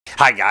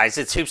Hi guys,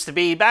 it's Hoops to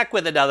Be back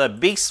with another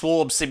Big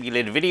Swarm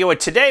Simulator video, and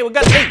today we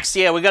got leaks.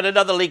 Yeah, we got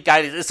another leak,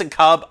 guys. It's a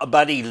Cub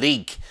Buddy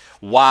leak.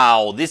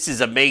 Wow, this is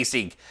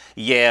amazing.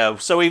 Yeah,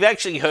 so we've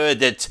actually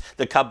heard that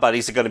the Cub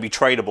Buddies are going to be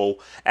tradable,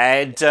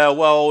 and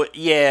well,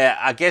 yeah,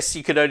 I guess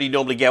you can only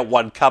normally get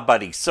one Cub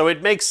Buddy, so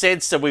it makes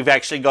sense that we've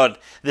actually got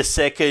the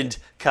second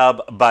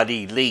Cub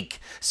Buddy leak.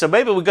 So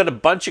maybe we've got a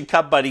bunch of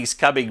Cub Buddies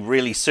coming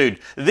really soon.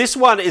 This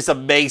one is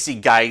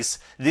amazing, guys.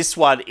 This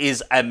one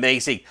is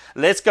amazing.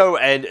 Let's go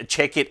and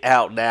check it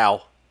out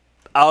now.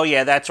 Oh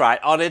yeah, that's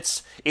right. On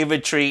its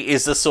inventory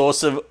is the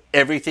source of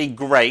everything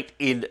great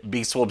in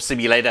Big Swarm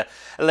Simulator.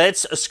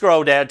 Let's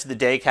scroll down to the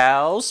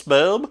decals,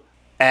 boom,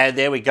 and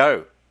there we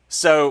go.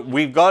 So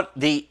we've got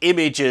the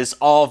images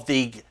of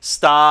the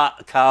Star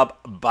Cub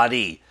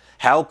Buddy.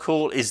 How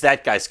cool is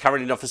that, guys?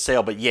 Currently not for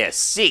sale, but yeah,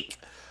 sick.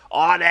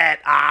 On it,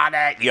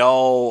 yo,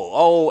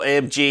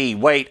 OMG.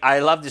 Wait, I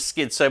love this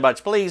skin so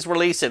much. Please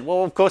release it.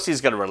 Well, of course he's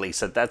going to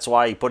release it. That's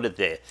why he put it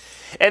there.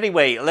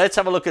 Anyway, let's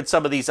have a look at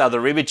some of these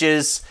other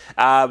images.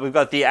 We've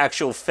got the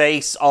actual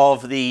face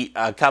of the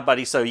Cub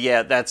Buddy. So,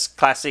 yeah, that's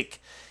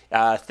classic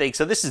thing.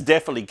 So, this is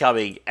definitely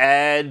coming.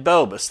 And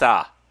boom, a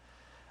star.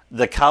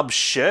 The Cub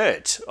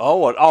shirt.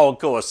 Oh, of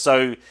course.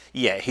 So,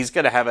 yeah, he's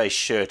going to have a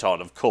shirt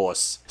on, of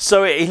course.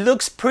 So, it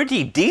looks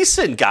pretty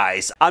decent,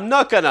 guys. I'm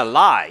not going to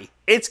lie.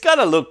 It's going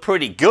to look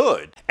pretty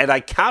good, and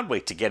I can't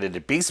wait to get into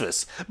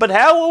BEESMAS. But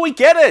how will we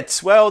get it?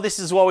 Well, this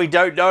is what we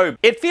don't know.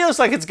 It feels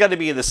like it's going to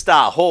be in the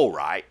Star Hall,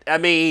 right? I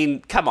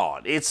mean, come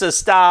on. It's a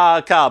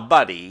Star Cub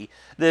Buddy.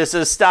 There's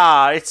a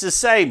star. It's the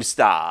same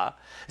star.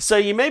 So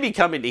you may be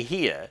coming to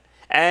here,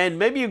 and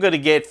maybe you're going to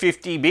get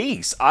 50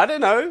 bees. I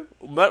don't know.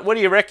 But what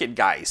do you reckon,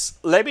 guys?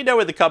 Let me know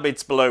in the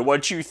comments below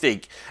what you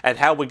think and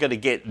how we're going to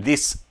get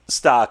this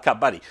Star Cub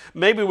Buddy.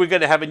 Maybe we're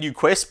going to have a new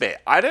quest bear.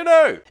 I don't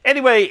know.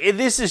 Anyway,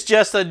 this is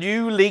just a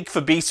new leak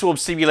for Big Swarm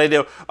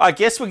Simulator. I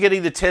guess we're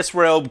getting the test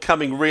realm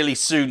coming really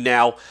soon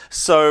now.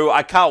 So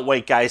I can't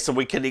wait, guys, so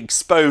we can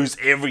expose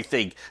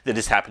everything that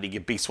is happening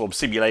in Big Swarm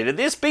Simulator.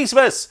 This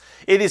BEESMAS,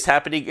 it is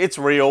happening. It's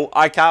real.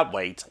 I can't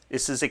wait.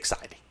 This is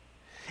exciting.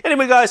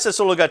 Anyway, guys, that's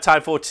all I've got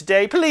time for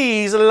today.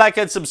 Please like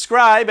and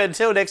subscribe.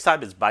 Until next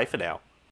time, it's bye for now.